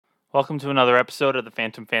Welcome to another episode of the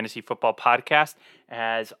Phantom Fantasy Football Podcast.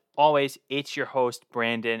 As always, it's your host,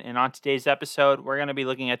 Brandon. And on today's episode, we're going to be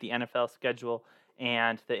looking at the NFL schedule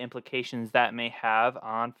and the implications that may have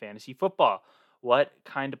on fantasy football. What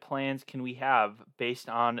kind of plans can we have based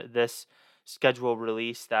on this schedule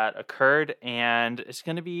release that occurred? And it's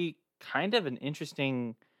going to be kind of an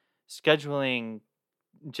interesting scheduling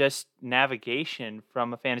just navigation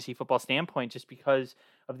from a fantasy football standpoint, just because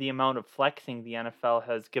of the amount of flexing the NFL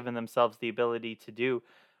has given themselves the ability to do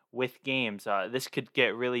with games. This could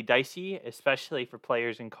get really dicey, especially for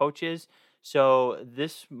players and coaches. So,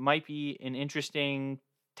 this might be an interesting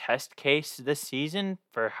test case this season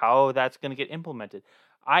for how that's going to get implemented.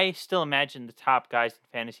 I still imagine the top guys in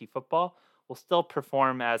fantasy football will still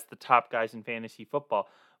perform as the top guys in fantasy football.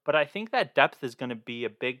 But I think that depth is going to be a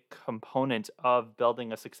big component of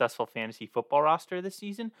building a successful fantasy football roster this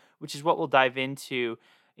season, which is what we'll dive into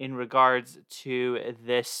in regards to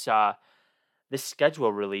this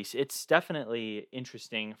schedule release. It's definitely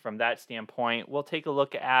interesting from that standpoint. We'll take a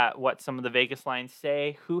look at what some of the Vegas lines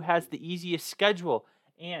say, who has the easiest schedule,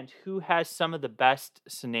 and who has some of the best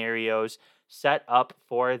scenarios set up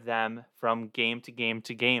for them from game to game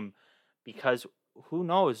to game. Because who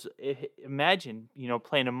knows? Imagine,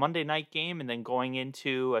 playing a Monday night game and then going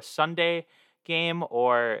into a Sunday game,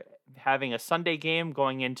 or having a Sunday game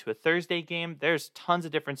going into a Thursday game. There's tons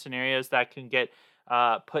of different scenarios that can get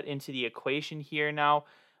put into the equation here now.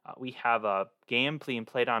 We have a game being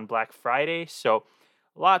played on Black Friday, so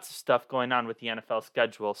lots of stuff going on with the NFL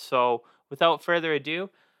schedule. So without further ado,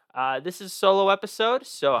 this is a solo episode,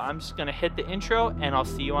 so I'm just going to hit the intro and I'll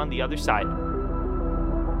see you on the other side.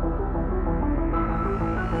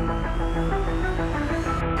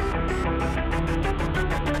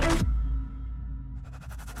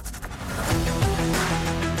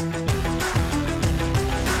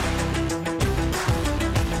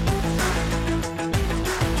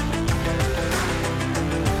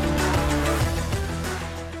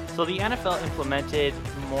 So the NFL implemented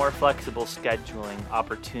more flexible scheduling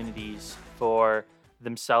opportunities for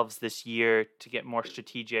themselves this year to get more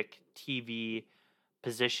strategic TV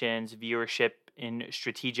positions, viewership in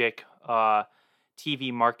strategic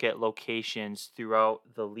TV market locations throughout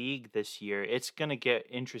the league this year. It's going to get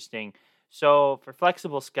interesting. So for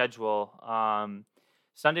flexible schedule,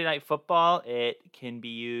 Sunday Night Football, it can be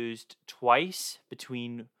used twice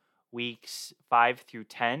between weeks 5 through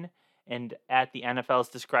 10 and at the NFL's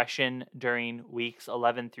discretion during weeks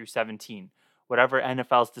 11 through 17. Whatever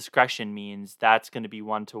NFL's discretion means, that's going to be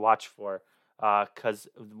one to watch for, because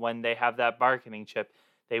when they have that bargaining chip,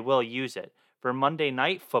 they will use it. For Monday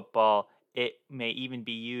Night Football, it may even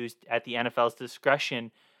be used at the NFL's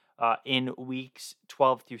discretion in weeks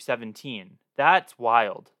 12 through 17. That's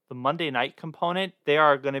wild. The Monday night component, there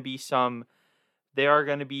are going to be some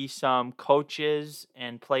coaches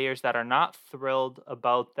and players that are not thrilled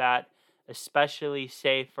about that, especially,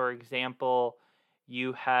 say, for example,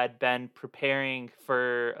 you had been preparing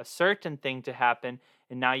for a certain thing to happen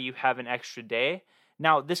and now you have an extra day.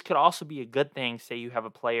 Now, this could also be a good thing. Say you have a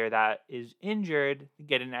player that is injured,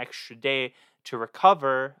 get an extra day to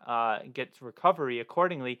recover, get recovery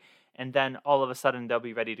accordingly, and then all of a sudden they'll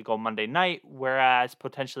be ready to go Monday night, whereas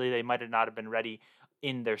potentially they might have not have been ready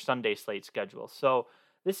in their Sunday slate schedule. So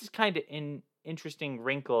this is kind of an interesting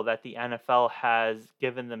wrinkle that the NFL has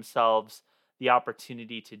given themselves the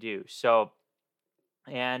opportunity to do. So,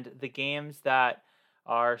 and the games that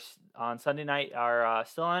are on Sunday night are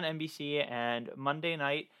still on NBC, and Monday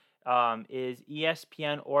night is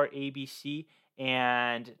ESPN or ABC,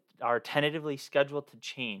 and are tentatively scheduled to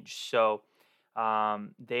change. So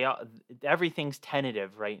they are, everything's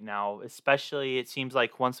tentative right now, especially it seems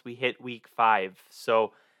like once we hit week 5.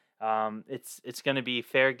 So it's going to be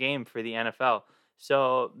fair game for the NFL.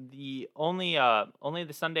 So the only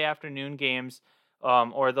the Sunday afternoon games,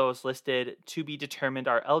 or those listed to be determined,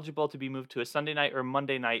 are eligible to be moved to a Sunday night or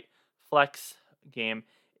Monday night flex game,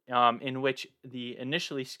 in which the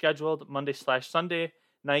initially scheduled Monday/Sunday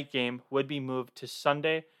night game would be moved to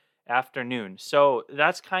Sunday afternoon. So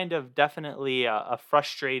that's kind of definitely a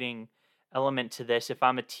frustrating element to this. If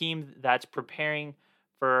I'm a team that's preparing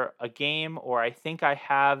for a game, or I think I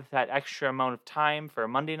have that extra amount of time for a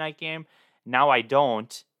Monday night game, now I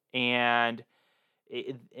don't, or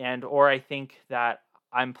I think that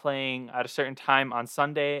I'm playing at a certain time on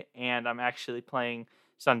Sunday and I'm actually playing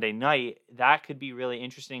Sunday night, that could be really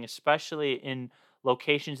interesting, especially in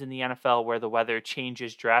locations in the NFL where the weather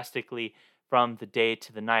changes drastically from the day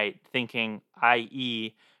to the night. Thinking,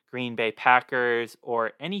 i.e., Green Bay Packers,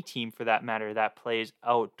 or any team for that matter that plays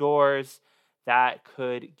outdoors, that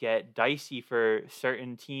could get dicey for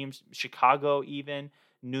certain teams. Chicago, even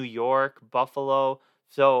New York, Buffalo.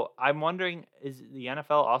 So I'm wondering, is the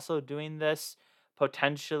NFL also doing this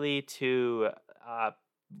potentially to uh,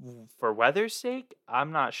 for weather's sake?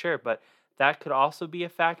 I'm not sure, but that could also be a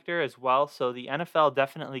factor as well. So the NFL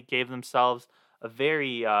definitely gave themselves a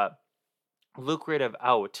very lucrative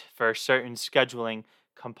out for certain scheduling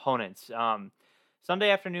components. Sunday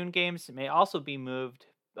afternoon games may also be moved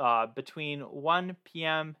between 1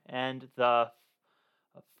 p.m. and the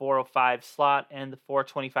 4:05 slot and the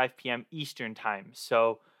 4:25 p.m. Eastern time.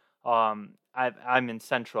 So I'm in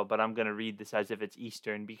Central, but I'm going to read this as if it's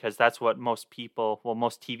Eastern because that's what most people, well,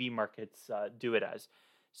 most TV markets do it as.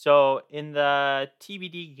 So in the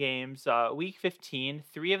TBD games, week 15,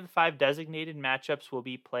 three of the five designated matchups will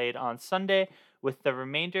be played on Sunday, with the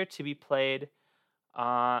remainder to be played.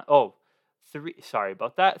 Three. Sorry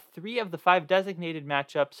about that. Three of the five designated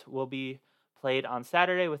matchups will be played on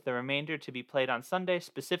Saturday, with the remainder to be played on Sunday.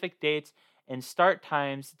 Specific dates and start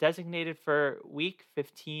times designated for Week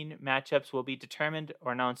 15 matchups will be determined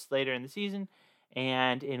or announced later in the season.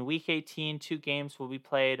 And in Week 18, two games will be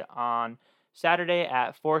played on Saturday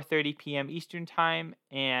at 4:30 p.m. Eastern Time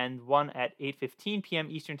and one at 8:15 p.m.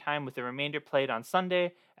 Eastern Time, with the remainder played on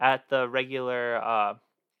Sunday at the regular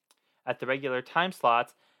time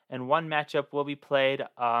slots, and one matchup will be played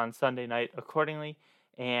on Sunday night accordingly.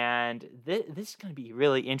 And this is going to be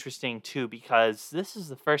really interesting too, because this is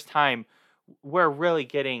the first time we're really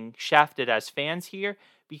getting shafted as fans here.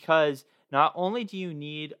 Because not only do you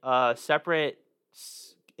need a separate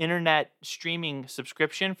internet streaming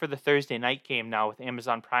subscription for the Thursday night game now with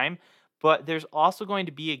Amazon Prime, but there's also going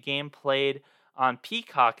to be a game played on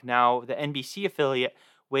Peacock now, the NBC affiliate,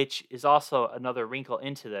 which is also another wrinkle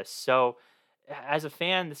into this. So, as a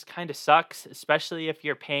fan, this kind of sucks, especially if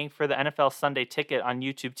you're paying for the NFL Sunday ticket on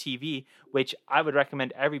YouTube TV, which I would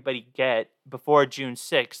recommend everybody get before June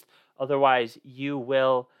 6th. Otherwise, you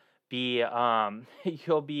will be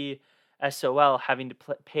you'll be SOL having to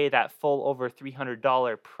pay that full over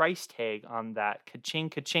 $300 price tag on that ka-ching,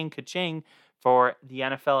 ka-ching, ka-ching for the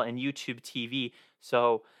NFL and YouTube TV.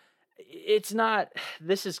 So it's not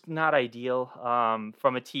this is not ideal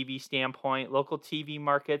from a TV standpoint. Local TV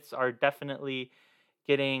markets are definitely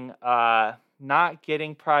getting not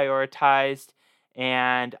getting prioritized,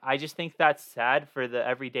 and I just think that's sad for the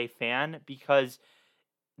everyday fan because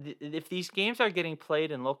if these games are getting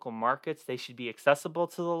played in local markets, they should be accessible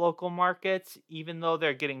to the local markets, even though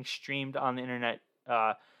they're getting streamed on the internet.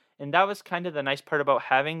 And that was kind of the nice part about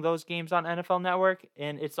having those games on NFL Network,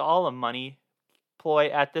 and it's all a money ploy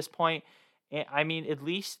at this point. I mean, at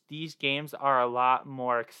least these games are a lot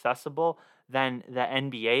more accessible than the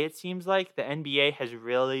NBA, it seems like. The NBA has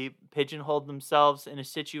really pigeonholed themselves in a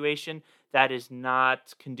situation that is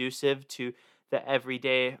not conducive to the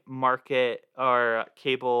everyday market or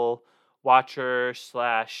cable watcher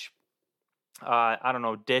slash, I don't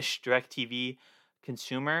know, Dish, DirecTV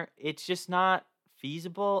consumer. It's just not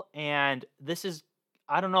feasible. And this is,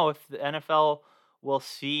 I don't know if the NFL will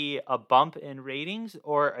see a bump in ratings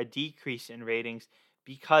or a decrease in ratings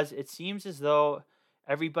because it seems as though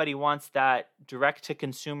everybody wants that direct to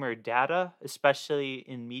consumer data, especially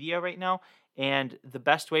in media right now. And the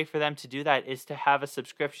best way for them to do that is to have a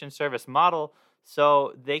subscription service model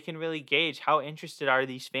so they can really gauge how interested are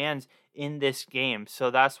these fans in this game.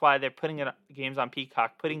 So that's why they're putting games on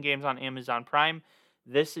Peacock, putting games on Amazon Prime.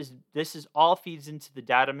 This is all feeds into the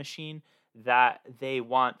data machine that they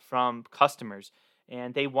want from customers,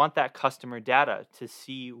 and they want that customer data to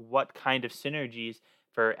see what kind of synergies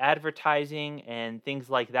for advertising and things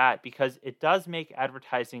like that, because it does make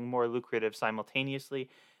advertising more lucrative simultaneously.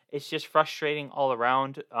 It's just frustrating all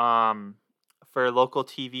around for local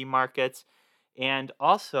TV markets. And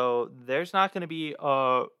also, there's not going to be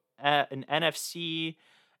an NFC,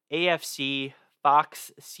 AFC,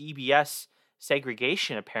 Fox, CBS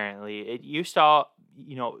segregation. Apparently, it used to,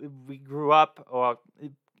 we grew up, or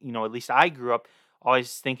at least I grew up,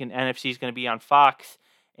 always thinking NFC is going to be on Fox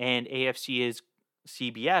and AFC is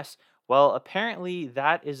CBS. Well, apparently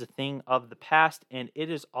that is a thing of the past, and it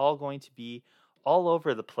is all going to be all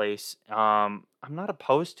over the place. I'm not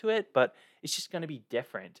opposed to it, but it's just going to be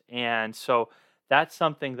different. And so that's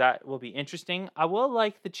something that will be interesting. I will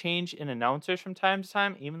like the change in announcers from time to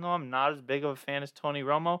time, even though I'm not as big of a fan as Tony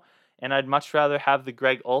Romo. And I'd much rather have the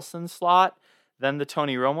Greg Olson slot than the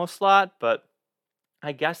Tony Romo slot. But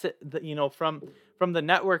I guess from the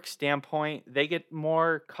network standpoint, they get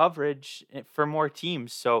more coverage for more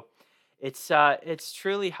teams. So it's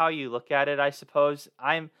truly how you look at it, I suppose.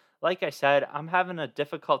 Like I said, I'm having a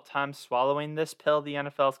difficult time swallowing this pill the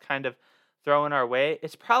NFL's kind of throwing our way.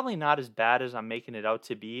 It's probably not as bad as I'm making it out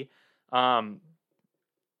to be. Um,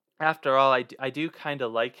 after all, I do kind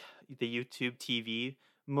of like the YouTube TV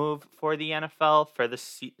move for the NFL for the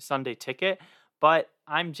Sunday ticket, but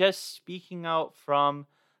I'm just speaking out from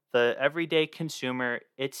the everyday consumer.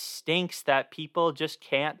 It stinks that people just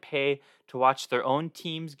can't pay to watch their own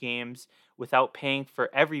team's games without paying for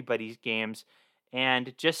everybody's games, and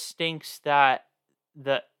it just stinks that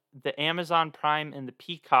the the Amazon Prime and the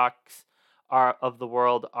Peacocks are of the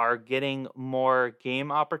world are getting more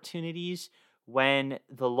game opportunities when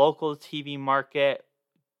the local TV market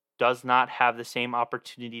does not have the same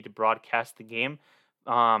opportunity to broadcast the game.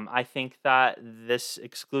 I think that this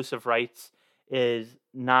exclusive rights is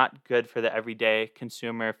not good for the everyday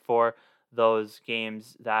consumer for those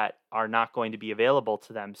games that are not going to be available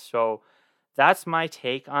to them. So that's my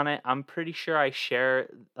take on it. I'm pretty sure I share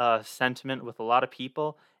a sentiment with a lot of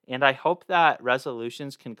people, and I hope that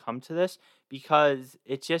resolutions can come to this because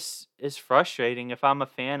it just is frustrating if I'm a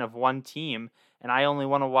fan of one team and I only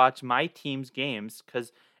want to watch my team's games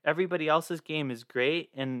because everybody else's game is great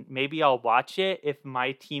and maybe I'll watch it if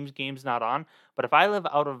my team's game's not on. But if I live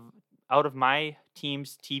out of my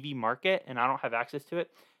team's TV market and I don't have access to it,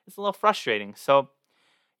 it's a little frustrating. So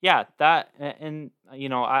yeah, and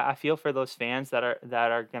I feel for those fans that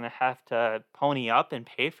are gonna have to pony up and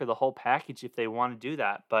pay for the whole package if they want to do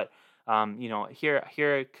that. But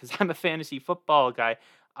here because I'm a fantasy football guy,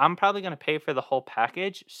 I'm probably gonna pay for the whole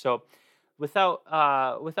package. So without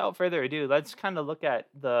further ado, let's kind of look at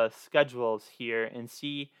the schedules here and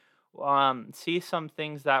see some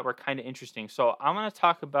things that were kind of interesting. So I'm gonna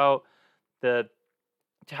talk about the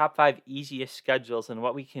top five easiest schedules and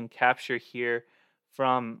what we can capture here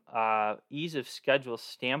from ease of schedule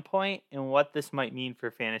standpoint and what this might mean for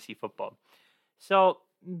fantasy football. So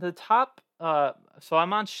the top, so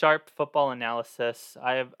I'm on Sharp Football Analysis.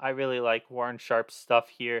 I really like Warren Sharp's stuff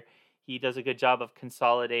here. He does a good job of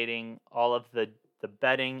consolidating all of the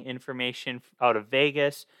betting information out of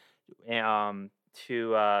Vegas,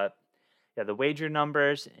 to yeah, the wager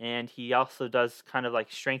numbers, and he also does kind of like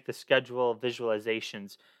strength of schedule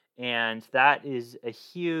visualizations, and that is a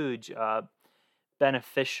huge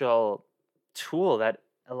beneficial tool that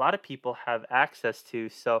a lot of people have access to.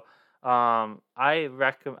 So I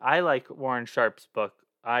like Warren Sharp's book.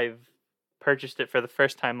 I've purchased it for the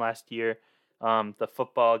first time last year, the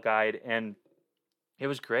football guide, and it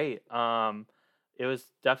was great. It was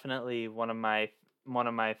definitely one of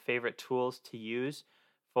my favorite tools to use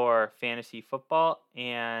for fantasy football,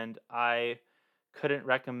 and I couldn't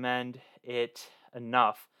recommend it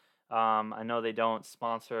enough. I know they don't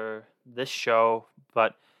sponsor this show,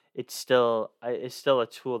 but it's still a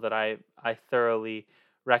tool that I thoroughly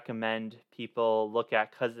recommend people look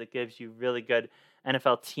at because it gives you really good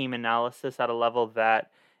NFL team analysis at a level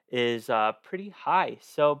that is pretty high.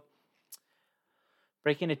 So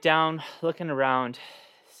breaking it down, looking around,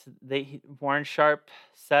 Warren Sharp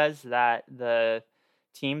says that the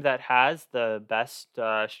team that has the best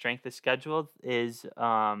strength of schedule is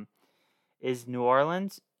New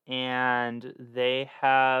Orleans, and they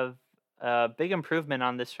have a big improvement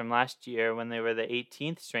on this from last year when they were the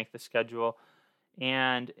 18th strength of schedule.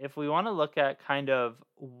 And if we want to look at kind of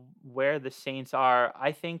where the Saints are,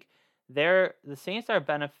 I think the Saints are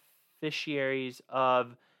beneficiaries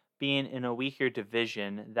of being in a weaker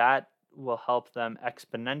division. That will help them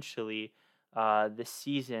exponentially this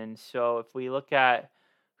season. So if we look at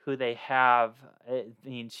who they have, I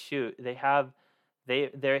mean, shoot, they have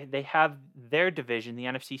their division, the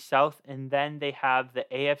NFC South, and then they have the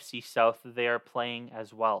AFC South that they are playing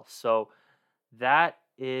as well. So that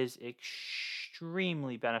is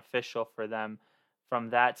extremely beneficial for them from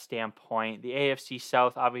that standpoint. The AFC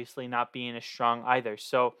South obviously not being as strong either.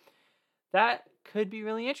 So that could be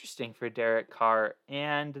really interesting for Derek Carr,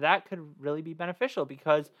 and that could really be beneficial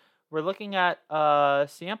because we're looking at a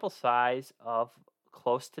sample size of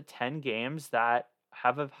close to 10 games that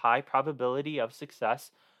have a high probability of success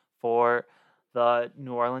for the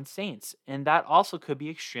New Orleans Saints. And that also could be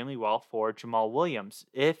extremely well for Jamal Williams.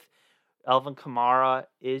 If Elvin Kamara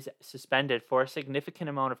is suspended for a significant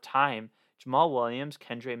amount of time, Jamal Williams,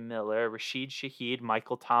 Kendre Miller, Rashid Shaheed,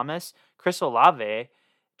 Michael Thomas, Chris Olave,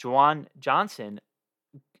 Juwan Johnson,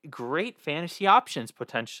 great fantasy options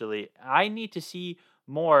potentially. I need to see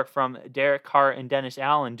more from Derek Carr and Dennis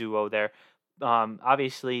Allen duo there.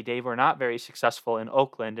 Obviously, they were not very successful in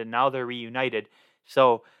Oakland, and now they're reunited.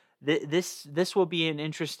 So this will be an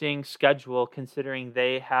interesting schedule considering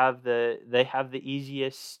they have the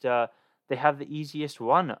easiest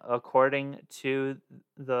one according to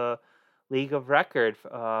the league of record,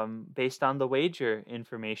 based on the wager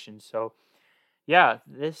information. So Yeah,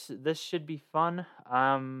 this should be fun.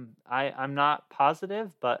 I'm not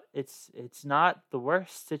positive, but it's not the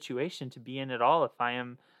worst situation to be in at all if I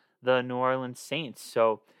am the New Orleans Saints.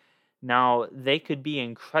 So now they could be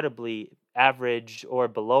incredibly average or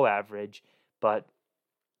below average, but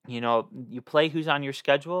you play who's on your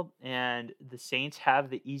schedule, and the Saints have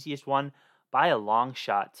the easiest one by a long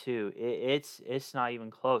shot too. It's not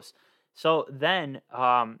even close. So then,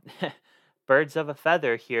 birds of a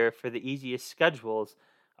feather here for the easiest schedules.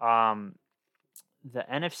 Um, the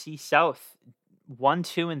NFC South, 1,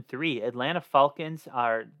 2, and 3. Atlanta Falcons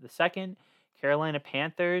are the second. Carolina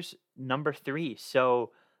Panthers number 3.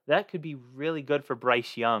 So that could be really good for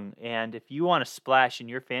Bryce Young. And if you want to splash in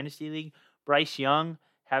your fantasy league, Bryce Young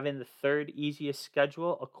having the third easiest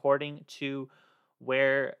schedule according to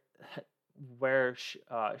where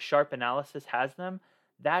Sharp Analysis has them,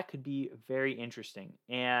 that could be very interesting.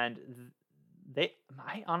 And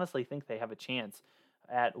I honestly think they have a chance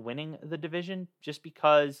at winning the division just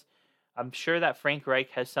because I'm sure that Frank Reich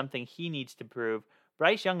has something he needs to prove.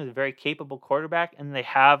 Bryce Young is a very capable quarterback, and they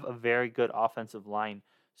have a very good offensive line.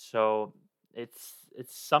 So it's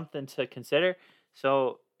something to consider.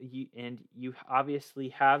 So you obviously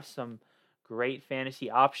have some great fantasy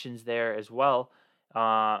options there as well.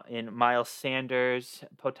 In Miles Sanders,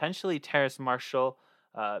 potentially Terrace Marshall,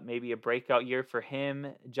 maybe a breakout year for him.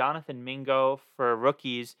 Jonathan Mingo for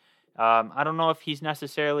rookies. I don't know if he's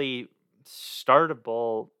necessarily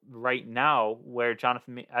startable right now where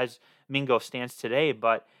as Mingo stands today,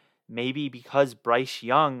 but maybe because Bryce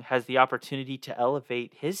Young has the opportunity to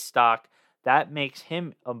elevate his stock, that makes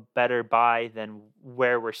him a better buy than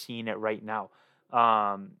where we're seeing it right now.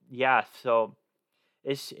 Yeah, so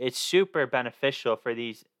it's super beneficial for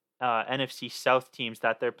these NFC South teams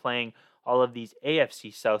that they're playing all of these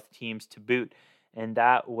AFC South teams to boot, and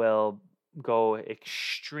that will go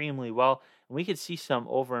extremely well. And we could see some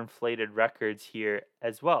overinflated records here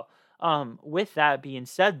as well. With that being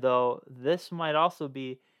said, though, this might also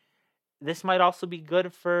be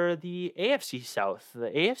good for the AFC South. The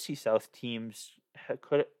AFC South teams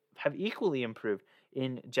could have equally improved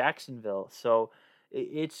in Jacksonville. So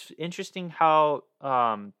it's interesting how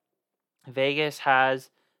Vegas has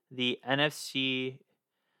the NFC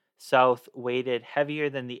South weighted heavier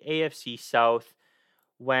than the AFC South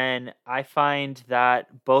when I find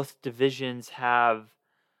that both divisions have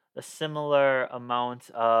a similar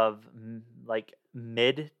amount of like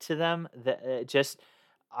mid to them. That just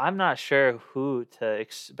I'm not sure who to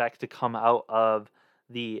expect to come out of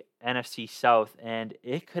the NFC South, and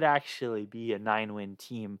it could actually be a 9-win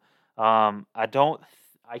team. I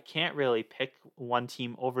can't really pick one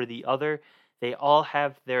team over the other. They all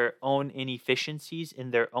have their own inefficiencies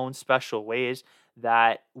in their own special ways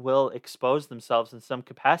that will expose themselves in some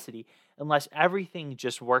capacity unless everything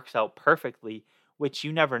just works out perfectly, which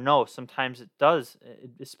you never know. Sometimes it does,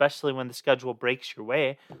 especially when the schedule breaks your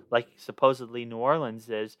way, like supposedly New Orleans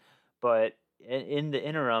is. But in the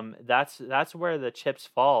interim, that's where the chips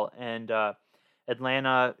fall. And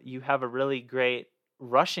Atlanta, you have a really great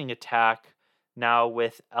rushing attack now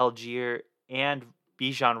with Algier and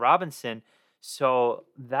Bijan Robinson. So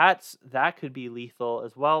that could be lethal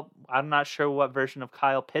as well. I'm not sure what version of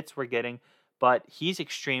Kyle Pitts we're getting, but he's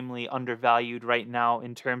extremely undervalued right now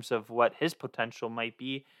in terms of what his potential might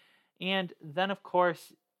be. And then, of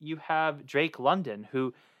course, you have Drake London,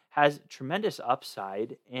 who has tremendous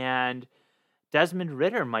upside, and Desmond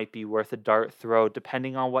Ritter might be worth a dart throw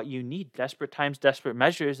depending on what you need. Desperate times, desperate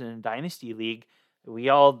measures in a dynasty league. We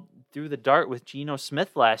all threw the dart with Geno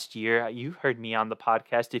Smith last year. You heard me on the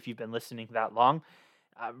podcast if you've been listening that long.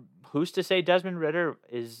 Who's to say Desmond Ritter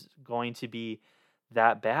is going to be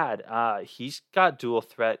that bad? He's got dual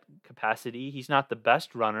threat capacity. He's not the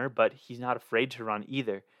best runner, but he's not afraid to run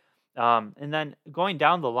either. And then going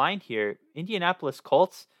down the line here, Indianapolis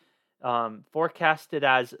Colts forecasted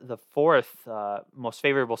as the fourth most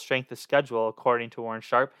favorable strength of schedule, according to Warren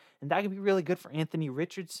Sharp. And that could be really good for Anthony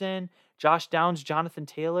Richardson, Josh Downs, Jonathan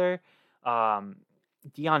Taylor,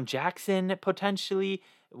 Deion Jackson, potentially.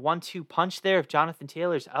 1-2 punch there if Jonathan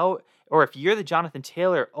Taylor's out. Or if you're the Jonathan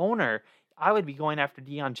Taylor owner, I would be going after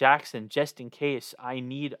Deion Jackson just in case I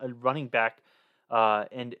need a running back.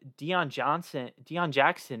 And Deion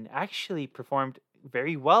Jackson actually performed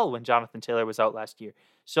very well when Jonathan Taylor was out last year.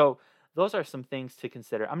 So those are some things to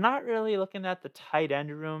consider. I'm not really looking at the tight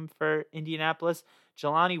end room for Indianapolis.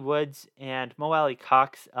 Jelani Woods and Mo Alley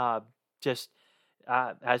Cox, just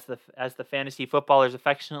as the fantasy footballers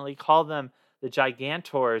affectionately call them, the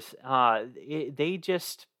Gigantors.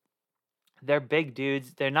 They're big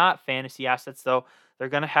dudes. They're not fantasy assets though. They're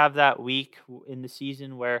gonna have that week in the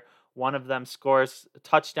season where one of them scores a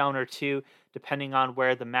touchdown or two, depending on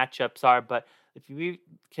where the matchups are. But if you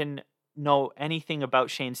can know anything about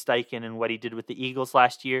Shane Steichen and what he did with the Eagles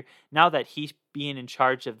last year, now that he's being in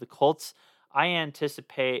charge of the Colts, I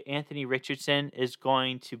anticipate Anthony Richardson is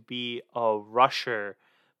going to be a rusher,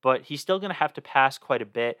 but he's still going to have to pass quite a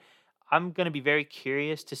bit. I'm going to be very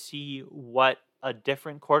curious to see what a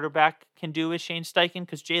different quarterback can do with Shane Steichen,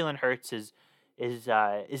 because Jalen Hurts is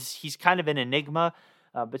he's kind of an enigma,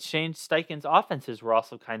 but Shane Steichen's offenses were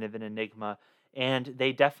also kind of an enigma, and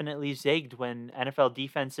they definitely zagged when NFL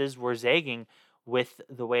defenses were zagging with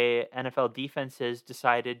the way NFL defenses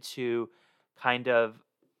decided to kind of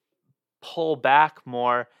pull back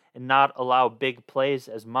more and not allow big plays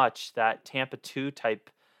as much. That Tampa 2 type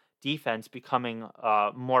defense becoming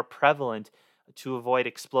more prevalent to avoid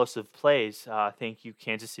explosive plays. Thank you,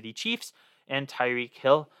 Kansas City Chiefs and Tyreek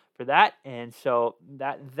Hill, for that. And so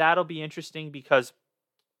that'll be interesting, because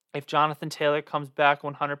if Jonathan Taylor comes back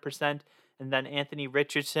 100% and then Anthony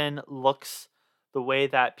Richardson looks the way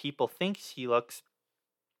that people think he looks,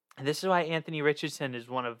 and this is why Anthony Richardson is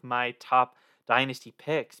one of my top dynasty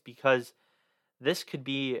picks, because this could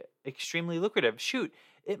be extremely lucrative. Shoot,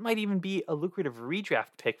 it might even be a lucrative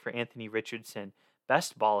redraft pick for Anthony Richardson.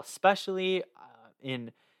 Best ball, especially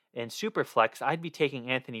in Superflex, I'd be taking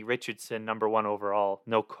Anthony Richardson number one overall,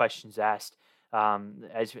 no questions asked.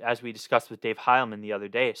 As we discussed with Dave Heilman the other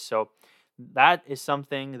day, so that is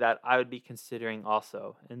something that I would be considering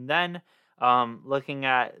also. And then looking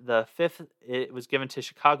at the fifth, it was given to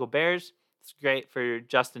Chicago Bears. It's great for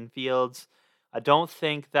Justin Fields. I don't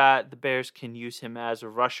think that the Bears can use him as a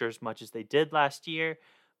rusher as much as they did last year,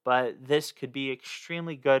 but this could be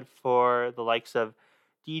extremely good for the likes of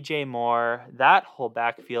DJ Moore, that whole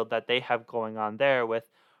backfield that they have going on there with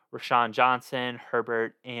Rashawn Johnson,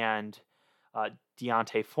 Herbert, and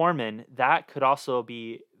Deontay Foreman. That could also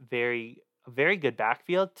be a very good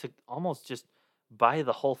backfield to almost just buy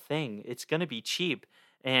the whole thing. It's going to be cheap,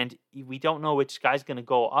 and we don't know which guy's going to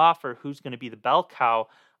go off or who's going to be the bell cow.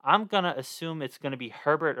 I'm going to assume it's going to be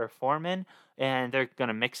Herbert or Foreman, and they're going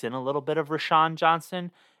to mix in a little bit of Rashawn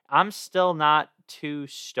Johnson. I'm still not too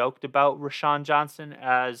stoked about Rashawn Johnson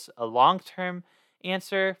as a long-term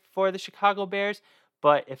answer for the Chicago Bears,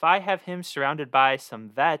 but if I have him surrounded by some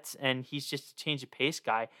vets and he's just a change of pace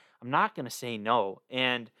guy, I'm not going to say no.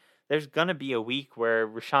 And there's going to be a week where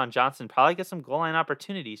Rashawn Johnson probably gets some goal line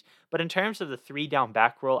opportunities. But in terms of the three down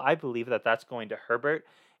back roll, I believe that that's going to Herbert.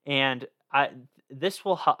 And I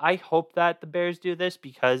hope that the Bears do this,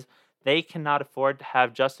 because they cannot afford to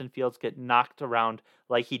have Justin Fields get knocked around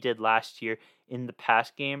like he did last year in the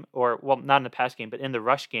pass game, or well, not in the pass game, but in the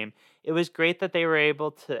rush game. It was great that they were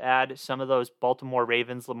able to add some of those Baltimore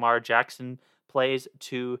Ravens, Lamar Jackson plays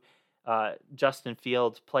to Justin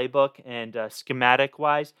Fields' playbook and schematic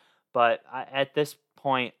wise. But at this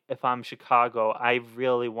point, if I'm Chicago, I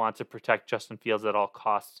really want to protect Justin Fields at all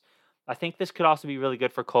costs. I think this could also be really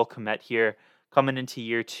good for Cole Kmet here coming into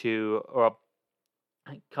year two, or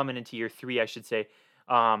coming into year three, I should say.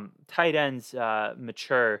 Tight ends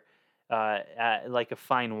mature like a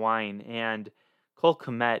fine wine, and Cole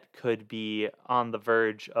Kmet could be on the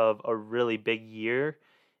verge of a really big year,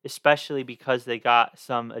 especially because they got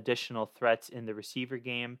some additional threats in the receiver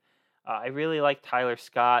game. I really like Tyler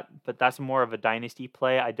Scott, but that's more of a dynasty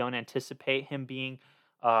play. I don't anticipate him being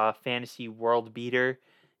a fantasy world beater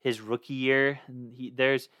his rookie year.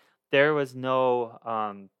 There was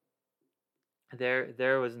no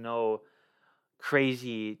there was no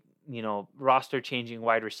crazy, roster changing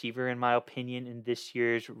wide receiver, in my opinion, in this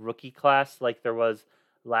year's rookie class, like there was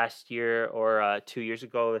last year or 2 years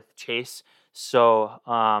ago with Chase. So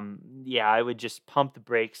yeah, I would just pump the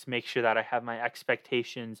brakes, make sure that I have my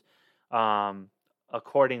expectations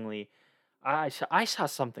accordingly. I saw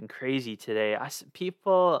something crazy today.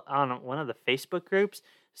 People on one of the Facebook groups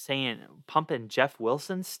saying, pumping Jeff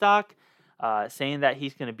Wilson's stock, saying that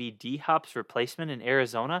he's going to be D Hop's replacement in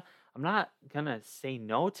Arizona. I'm not gonna say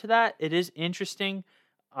no to that. It is interesting.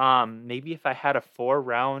 Maybe if I had a 4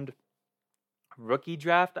 round rookie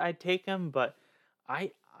draft, I'd take him, but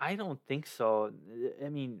I don't think so. I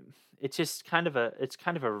mean, it's kind of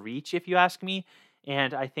a reach, if you ask me,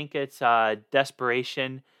 and I think it's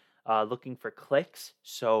desperation, looking for clicks.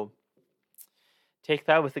 So take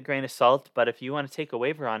that with a grain of salt. But if you want to take a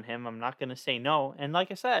waiver on him, I'm not gonna say no. And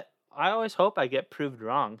like I said, I always hope I get proved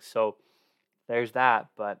wrong. So there's that.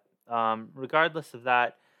 But regardless of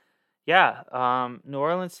that, yeah, New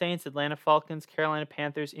Orleans Saints, Atlanta Falcons, Carolina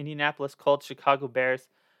Panthers, Indianapolis Colts, Chicago Bears.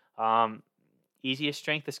 Um, Easiest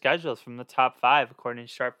strength of schedules from the top five, according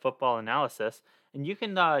to Sharp Football Analysis. And you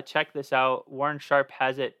can check this out. Warren Sharp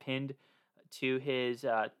has it pinned to his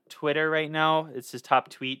Twitter right now. It's his top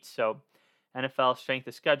tweet. So NFL strength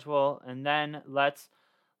of schedule, and then let's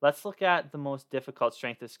look at the most difficult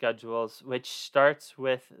strength of schedules, which starts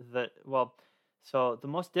with So the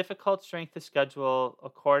most difficult strength of schedule,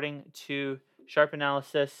 according to Sharp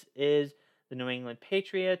Analysis, is the New England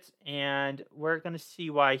Patriots, and we're going to see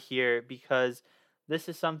why here because this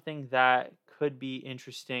is something that could be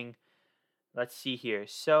interesting. Let's see here.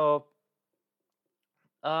 So,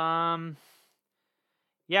 um,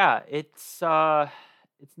 yeah, I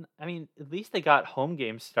mean, at least they got home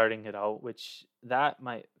games starting it out, which that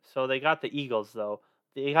might. So they got the Eagles though.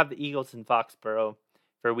 They have the Eagles in Foxborough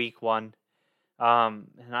for week 1. And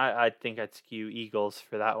I think I'd skew Eagles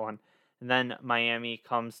for that one. And then Miami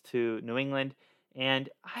comes to New England, and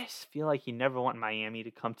I just feel like you never want Miami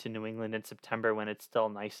to come to New England in September when it's still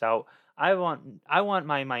nice out. I want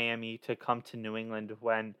my Miami to come to New England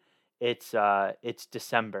when it's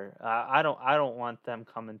December. I don't want them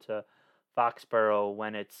coming to Foxborough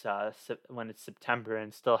when it's September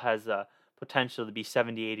and still has potential to be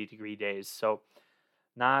 70, 80 degree days. So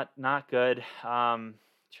not good.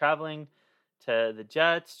 Traveling to the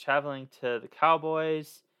Jets, traveling to the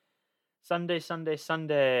Cowboys. Sunday, Sunday,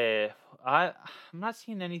 Sunday. I'm not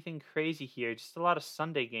seeing anything crazy here. Just a lot of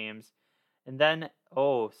Sunday games. And then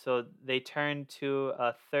so they turn to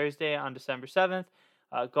a Thursday on December 7th,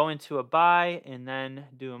 go into a bye, and then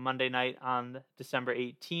do a Monday night on December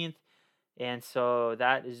 18th. And so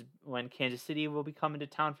that is when Kansas City will be coming to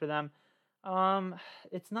town for them.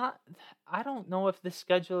 It's not. I don't know if the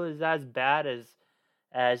schedule is as bad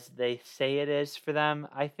as they say it is for them.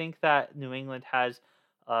 I think that New England has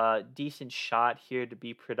a decent shot here to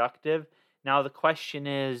be productive. Now the question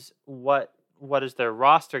is, what is their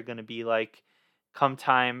roster going to be like come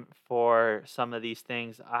time for some of these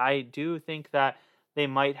things? I do think that they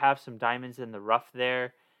might have some diamonds in the rough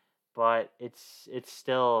there, but it's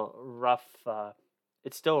still rough.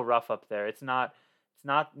 It's still rough up there. It's not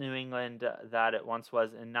New England that it once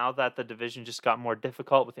was, and now that the division just got more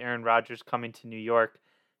difficult with Aaron Rodgers coming to New York,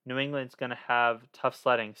 New England's going to have tough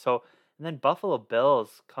sledding. So, and then Buffalo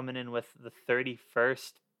Bills coming in with the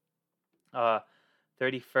 31st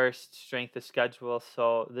strength of schedule.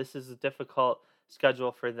 So this is a difficult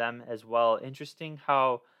schedule for them as well. Interesting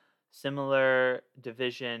how similar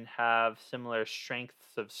division have similar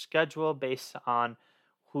strengths of schedule based on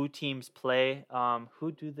who teams play.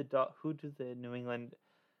 Who do the New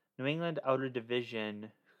England outer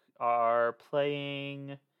division are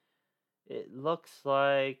playing? It looks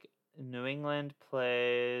like New England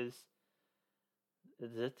plays.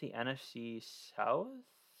 Is it the NFC South?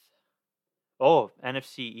 Oh,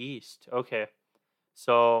 NFC East. Okay.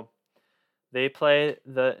 So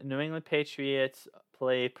the New England Patriots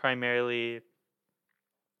play primarily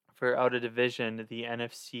for out of division the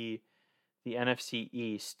NFC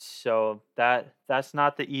East. So that's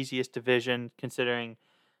not the easiest division considering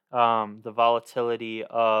the volatility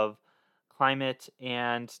of climate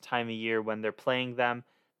and time of year when they're playing them.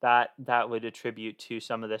 That would attribute to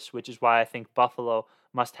some of this, which is why I think Buffalo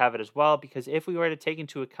must have it as well. Because if we were to take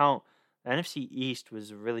into account the NFC East was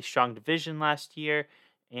a really strong division last year,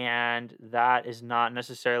 and that is not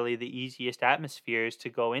necessarily the easiest atmospheres to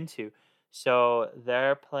go into. So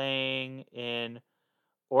they're playing in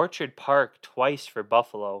Orchard Park twice for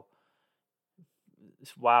Buffalo.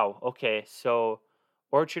 Wow. Okay. So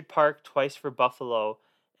Orchard Park twice for Buffalo,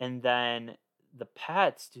 and then the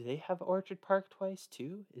Pats. Do they have Orchard Park twice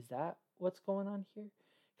too? Is that what's going on here?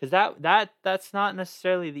 Because that's not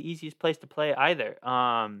necessarily the easiest place to play either.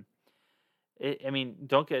 I mean,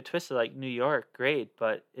 don't get it twisted. Like New York, great,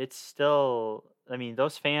 but it's still. I mean,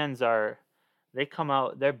 those fans are. They come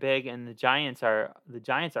out. They're big, and the Giants are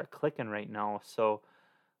clicking right now. So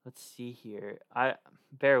let's see here. I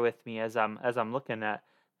bear with me as I'm looking at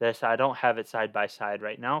this. I don't have it side by side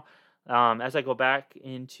right now. As I go back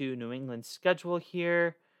into New England's schedule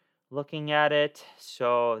here, looking at it,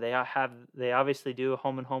 so they obviously do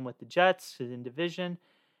home and home with the Jets in division.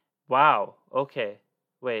 Wow. Okay.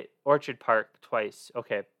 Wait. Orchard Park twice.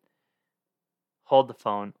 Okay. Hold the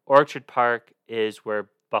phone. Orchard Park is where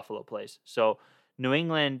Buffalo plays. So New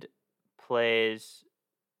England plays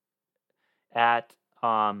at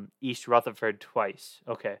East Rutherford twice.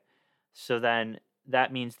 Okay. So then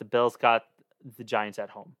that means the Bills got the Giants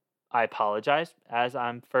at home. I apologize as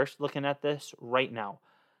I'm first looking at this right now.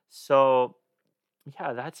 So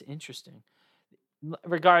yeah, that's interesting.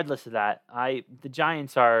 Regardless of that, the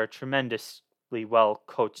Giants are a tremendously well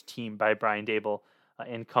coached team by Brian Dable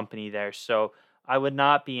and company there. So I would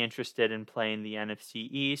not be interested in playing the NFC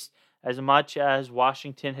East as much as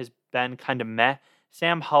Washington has been kind of meh.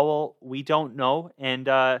 Sam Howell, we don't know, and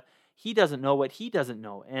he doesn't know what he doesn't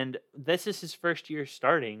know, and this is his first year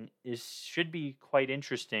starting. Is should be quite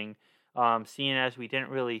interesting, seeing as we didn't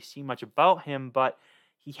really see much about him, but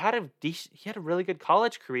he had a really good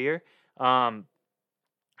college career. Um,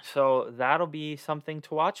 so that'll be something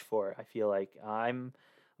to watch for. I feel like I'm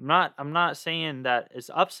not saying that it's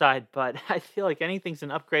upside, but I feel like anything's an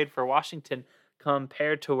upgrade for Washington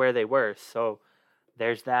compared to where they were. So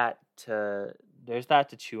there's that to there's that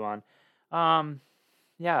to chew on. Um,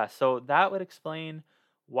 yeah, so that would explain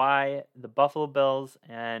why the Buffalo Bills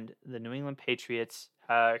and the New England Patriots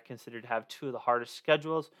are considered to have two of the hardest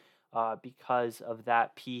schedules, because of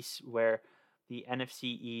that piece where the NFC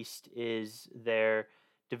East is their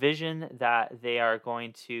division that they are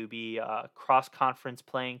going to be cross conference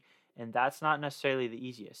playing, and that's not necessarily the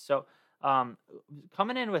easiest. So,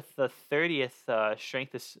 coming in with the 30th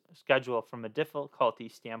strength of schedule from a difficulty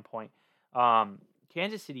standpoint, um,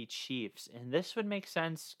 Kansas City Chiefs, and this would make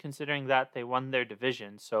sense considering that they won their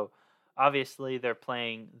division. So obviously they're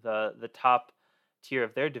playing the top tier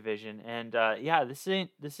of their division, and yeah, this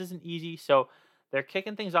isn't easy. So they're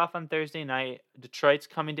kicking things off on Thursday night. Detroit's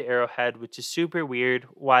coming to Arrowhead, which is super weird.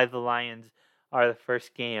 Why the Lions are the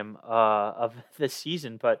first game of the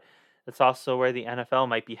season, but that's also where the NFL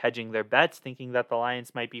might be hedging their bets, thinking that the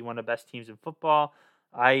Lions might be one of the best teams in football.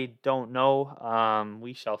 I don't know.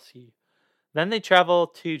 We shall see. Then they travel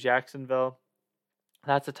to Jacksonville.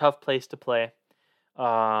 That's a tough place to play.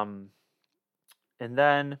 Um, and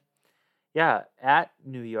then, yeah, at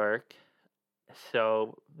New York.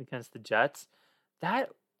 So against the Jets, that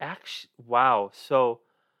actually, wow. So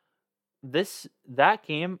that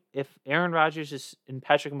game, if Aaron Rodgers and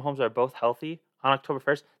Patrick Mahomes are both healthy on October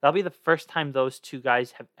 1st, that'll be the first time those two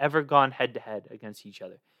guys have ever gone head to head against each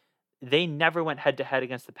other. They never went head to head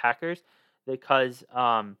against the Packers because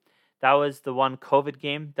that was the one COVID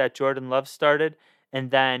game that Jordan Love started, and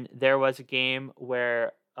then there was a game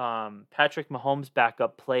where Patrick Mahomes'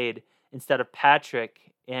 backup played instead of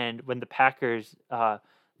Patrick, and when the Packers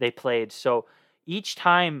they played. So each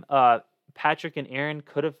time Patrick and Aaron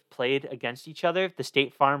could have played against each other, the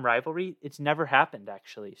State Farm rivalry, it's never happened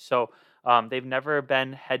actually. So they've never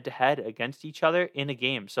been head to head against each other in a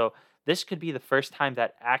game. So this could be the first time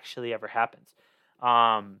that actually ever happens.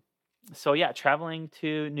 Um, so yeah, traveling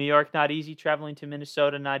to New York not easy. Traveling to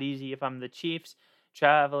Minnesota not easy. If I'm the Chiefs,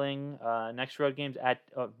 traveling next road games at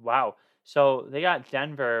wow. So they got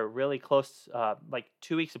Denver really close, like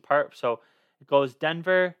 2 weeks apart. So it goes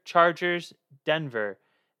Denver, Chargers, Denver.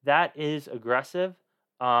 That is aggressive.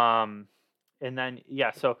 Um, and then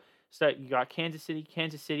yeah, so you got Kansas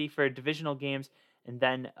City for divisional games, and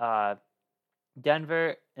then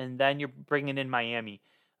Denver, and then you're bringing in Miami.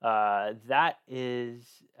 That is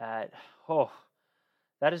at oh,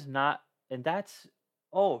 that is not, and that's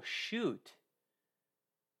oh shoot,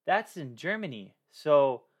 that's in Germany.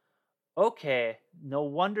 So okay, no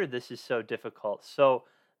wonder this is so difficult. So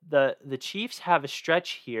the Chiefs have a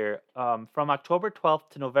stretch here from October 12th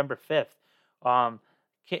to November 5th. Um,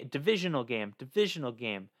 divisional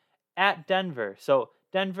game at Denver. So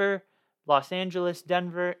Denver, Los Angeles,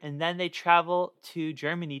 Denver, and then they travel to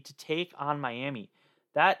Germany to take on Miami.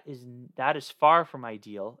 That is far from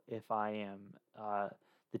ideal. If I am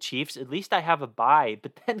the Chiefs, at least I have a bye.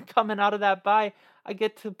 But then coming out of that bye, I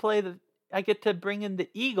get to I get to bring in the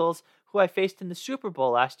Eagles, who I faced in the Super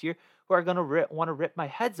Bowl last year, who are gonna want to rip my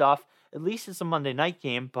heads off. At least it's a Monday night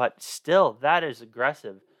game, but still, that is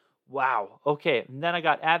aggressive. Wow. Okay, and then I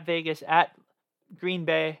got at Vegas, at Green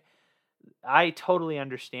Bay. I totally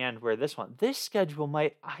understand where I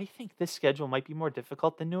think this schedule might be more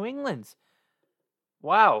difficult than New England's.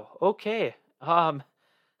 Wow. Okay.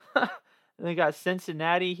 They got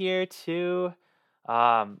Cincinnati here too.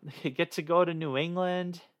 Get to go to New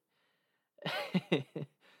England.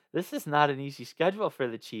 This is not an easy schedule for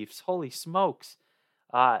the Chiefs. Holy smokes.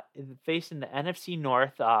 Facing the NFC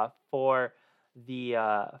North the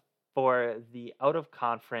uh, for the out of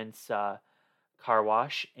conference car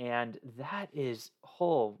wash, and that is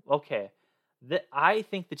okay. I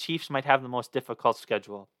think the Chiefs might have the most difficult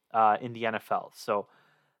schedule in the NFL. So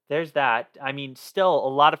there's that. I mean, still a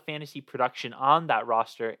lot of fantasy production on that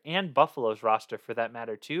roster and Buffalo's roster for that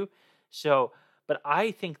matter too. So, but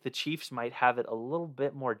I think the Chiefs might have it a little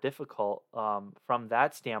bit more difficult from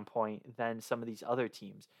that standpoint than some of these other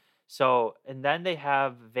teams. So, and then they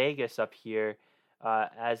have Vegas up here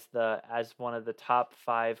as one of the top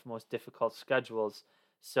five most difficult schedules.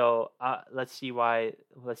 So let's see why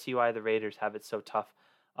the Raiders have it so tough.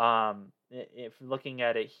 If looking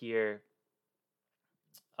at it here,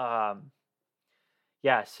 um,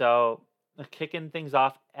 yeah, so kicking things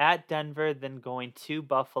off at Denver, then going to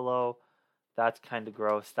Buffalo, That's kind of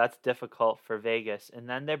gross. That's difficult for Vegas. And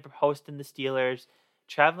then they're hosting the Steelers,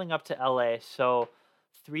 traveling up to LA. So,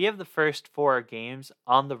 three of the first four games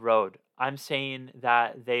on the road. I'm saying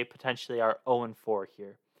that they potentially are 0-4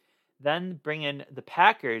 here. Then bring in the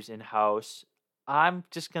Packers in house. I'm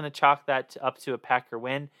just going to chalk that up to a Packer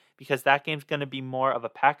win because that game's going to be more of a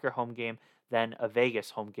Packer home game than a Vegas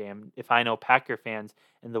home game if I know Packer fans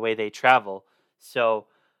and the way they travel. So,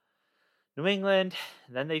 New England,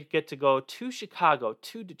 then they get to go to Chicago,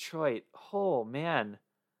 to Detroit. Oh, man.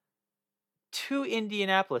 To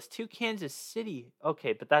Indianapolis, to Kansas City.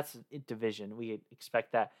 Okay, but that's a division. We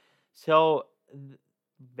expect that. So,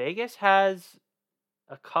 Vegas has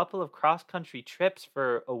a couple of cross country trips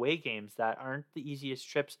for away games that aren't the easiest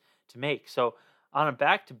trips to make. So on a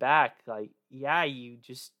back to back, like yeah, you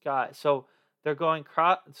just got so they're going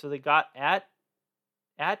cross. So they got at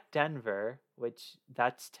Denver, which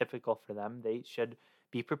that's typical for them. They should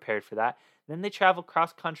be prepared for that. Then they travel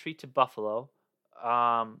cross country to Buffalo,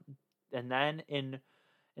 um, and then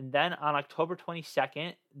on October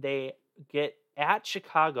 22nd they get at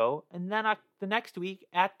Chicago, and then the next week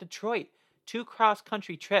at Detroit. Two cross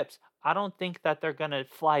country trips. I don't think that they're gonna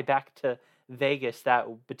fly back to Vegas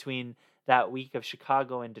that between that week of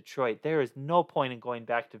Chicago and Detroit. There is no point in going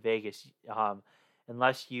back to Vegas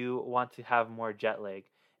unless you want to have more jet lag.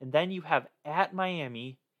 And then you have at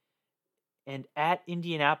Miami and at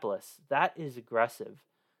Indianapolis. That is aggressive.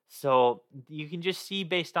 So you can just see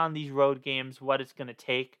based on these road games what it's going to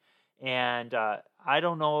take. And I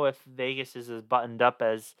don't know if Vegas is as buttoned up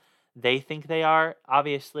as they think they are.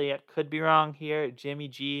 Obviously, it could be wrong here. Jimmy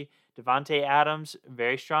G, Devontae Adams,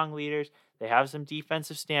 very strong leaders. They have some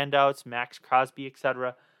defensive standouts, Max Crosby,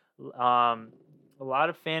 etc. A lot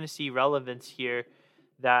of fantasy relevance here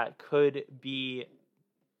that could be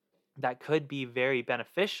very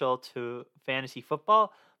beneficial to fantasy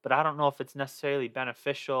football, but I don't know if it's necessarily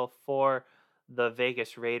beneficial for the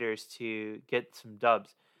Vegas Raiders to get some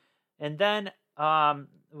dubs. And then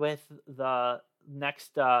with the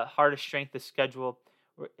next hardest strength of schedule,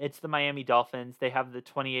 it's the Miami Dolphins. They have the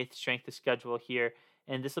 28th strength of schedule here,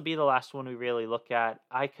 and this will be the last one we really look at.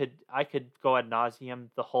 I could go ad nauseum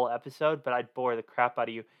the whole episode, but I'd bore the crap out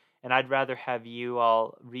of you, and I'd rather have you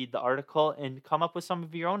all read the article and come up with some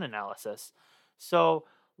of your own analysis. So,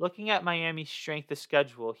 looking at Miami's strength of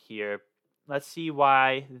schedule here, let's see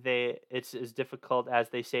why it's as difficult as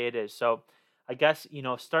they say it is. So, I guess,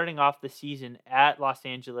 starting off the season at Los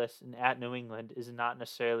Angeles and at New England is not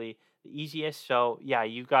necessarily the easiest. So, yeah,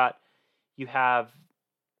 you have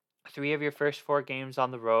three of your first four games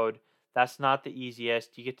on the road. That's not the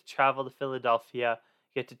easiest. You get to travel to Philadelphia,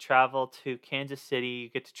 you get to travel to Kansas City, you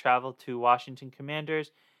get to travel to Washington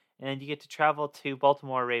Commanders, and you get to travel to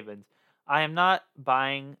Baltimore Ravens. I am not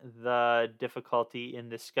buying the difficulty in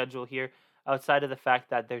this schedule here outside of the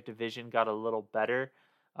fact that their division got a little better.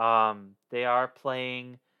 They are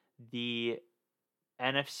playing the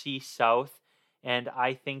NFC South, and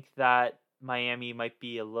I think that Miami might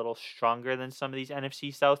be a little stronger than some of these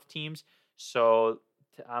NFC South teams. So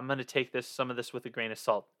I'm going to take some of this with a grain of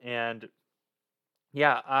salt. And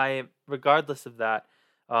yeah, regardless of that,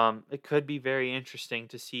 it could be very interesting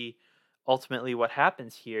to see ultimately what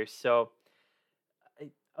happens here. So,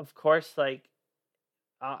 of course, like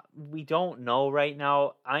we don't know right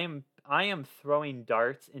now. I am throwing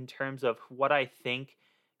darts in terms of who I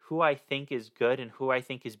think is good and who I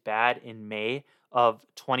think is bad in May of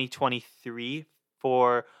 2023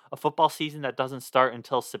 for a football season that doesn't start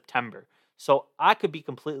until September. So I could be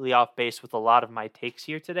completely off base with a lot of my takes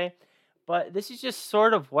here today, but this is just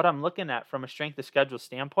sort of what I'm looking at from a strength of schedule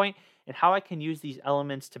standpoint and how I can use these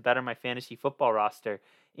elements to better my fantasy football roster.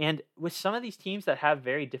 And with some of these teams that have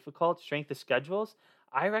very difficult strength of schedules,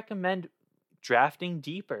 I recommend drafting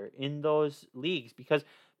deeper in those leagues because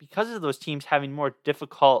of those teams having more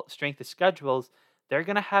difficult strength of schedules, they're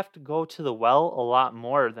going to have to go to the well a lot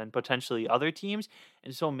more than potentially other teams.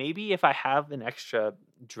 And so maybe if I have an extra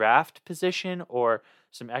draft position or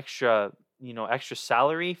some extra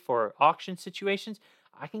salary for auction situations,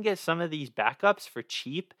 I can get some of these backups for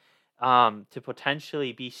cheap to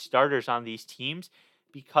potentially be starters on these teams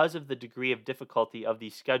because of the degree of difficulty of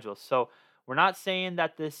these schedules. So we're not saying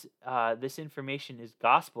that this information is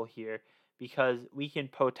gospel here because we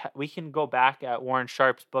can go back at Warren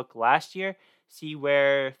Sharp's book last year, see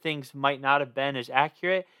where things might not have been as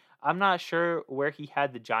accurate. I'm not sure where he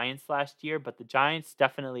had the Giants last year, but the Giants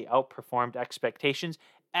definitely outperformed expectations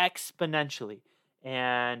exponentially.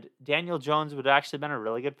 And Daniel Jones would have actually been a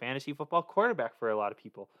really good fantasy football quarterback for a lot of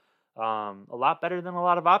people. A lot better than a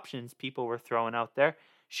lot of options people were throwing out there.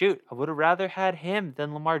 Shoot, I would have rather had him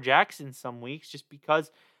than Lamar Jackson some weeks just because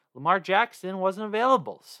Lamar Jackson wasn't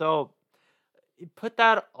available. So put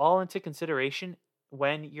that all into consideration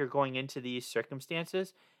when you're going into these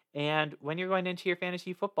circumstances and when you're going into your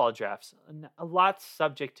fantasy football drafts. A lot's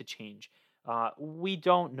subject to change. We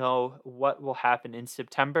don't know what will happen in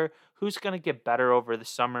September, who's going to get better over the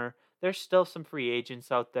summer. There's still some free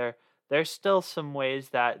agents out there. There's still some ways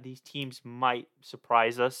that these teams might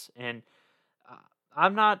surprise us. And uh,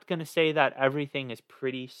 I'm not going to say that everything is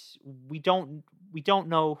pretty. We don't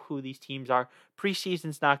know who these teams are.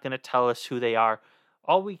 Preseason's not going to tell us who they are.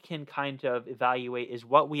 All we can kind of evaluate is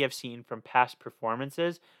what we have seen from past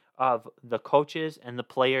performances of the coaches and the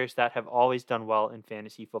players that have always done well in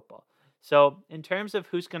fantasy football. So, in terms of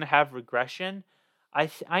who's going to have regression, I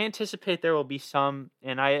anticipate there will be some,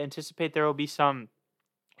 and I anticipate there will be some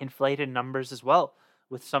inflated numbers as well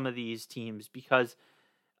with some of these teams because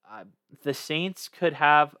uh, the Saints could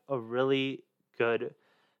have a really good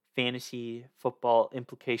fantasy football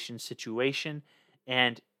implication situation,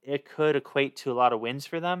 and it could equate to a lot of wins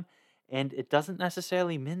for them. And it doesn't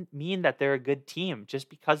necessarily mean that they're a good team just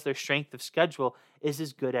because their strength of schedule is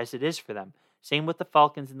as good as it is for them. Same with the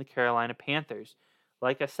Falcons and the Carolina Panthers.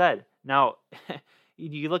 Like I said, now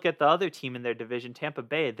you look at the other team in their division, Tampa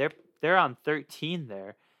Bay. They're on 13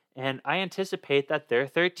 there, and I anticipate that they're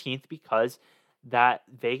 13th because that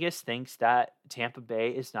Vegas thinks that Tampa Bay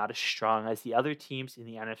is not as strong as the other teams in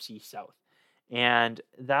the NFC South. And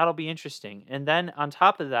that'll be interesting. And then on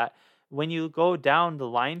top of that, when you go down the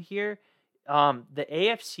line here, the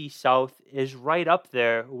AFC South is right up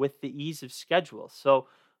there with the ease of schedule. So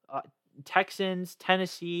uh, Texans,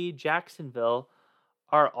 Tennessee, Jacksonville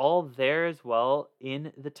are all there as well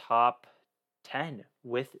in the top 10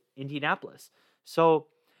 with Indianapolis. So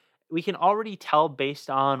we can already tell based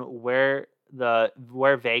on where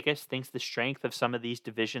Vegas thinks the strength of some of these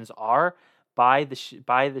divisions are by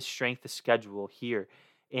the strength of schedule here,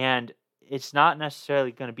 and it's not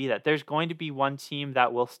necessarily going to be that. There's going to be one team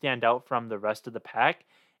that will stand out from the rest of the pack,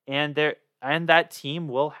 and that team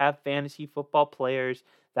will have fantasy football players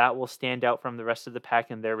that will stand out from the rest of the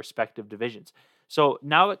pack in their respective divisions. So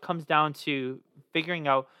now it comes down to figuring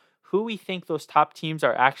out who we think those top teams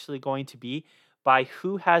are actually going to be by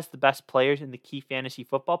who has the best players in the key fantasy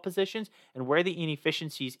football positions and where the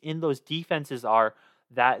inefficiencies in those defenses are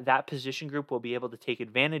that position group will be able to take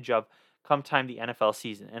advantage of come time the NFL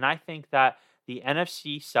season. And I think that the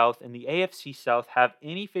NFC South and the AFC South have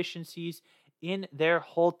inefficiencies in their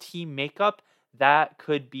whole team makeup that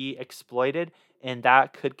could be exploited and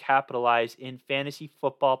that could capitalize in fantasy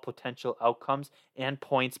football potential outcomes and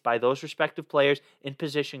points by those respective players in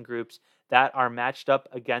position groups that are matched up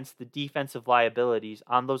against the defensive liabilities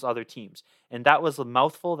on those other teams. And that was a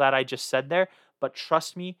mouthful that I just said there, but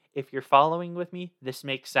trust me, if you're following with me, this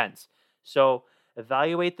makes sense. So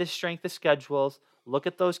evaluate the strength of schedules, look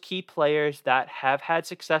at those key players that have had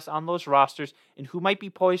success on those rosters and who might be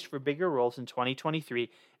poised for bigger roles in 2023,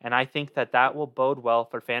 and I think that will bode well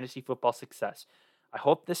for fantasy football success. I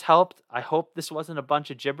hope this helped. I hope this wasn't a bunch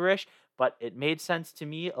of gibberish, but it made sense to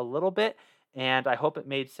me a little bit, and I hope it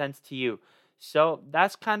made sense to you. So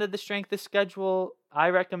that's kind of the strength of schedule. I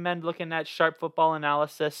recommend looking at Sharp Football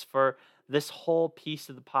Analysis for this whole piece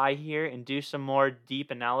of the pie here and do some more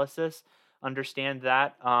deep analysis. Understand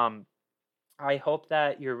that. I hope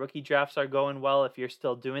that your rookie drafts are going well if you're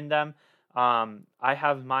still doing them. I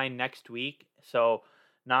have mine next week, so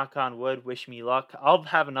knock on wood, wish me luck. I'll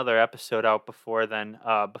have another episode out before then,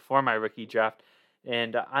 before my rookie draft.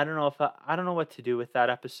 And I don't know if I don't know what to do with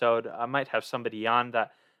that episode. I might have somebody on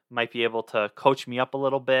that might be able to coach me up a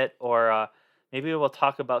little bit, or maybe we'll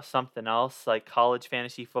talk about something else like college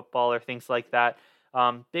fantasy football or things like that.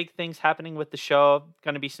 Big things happening with the show.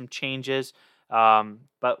 Going to be some changes,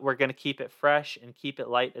 but we're going to keep it fresh and keep it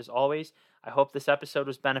light as always. I hope this episode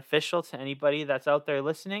was beneficial to anybody that's out there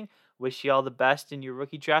listening. Wish you all the best in your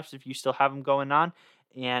rookie drafts if you still have them going on,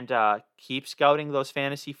 and keep scouting those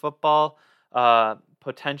fantasy football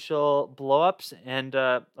potential blowups. And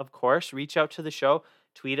of course, reach out to the show.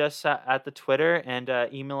 Tweet us at the Twitter and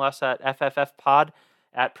email us at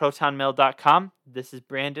fffpod@protonmail.com. This is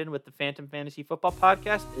Brandon with the Phantom Fantasy Football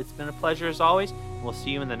Podcast. It's been a pleasure as always. We'll see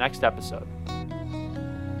you in the next episode.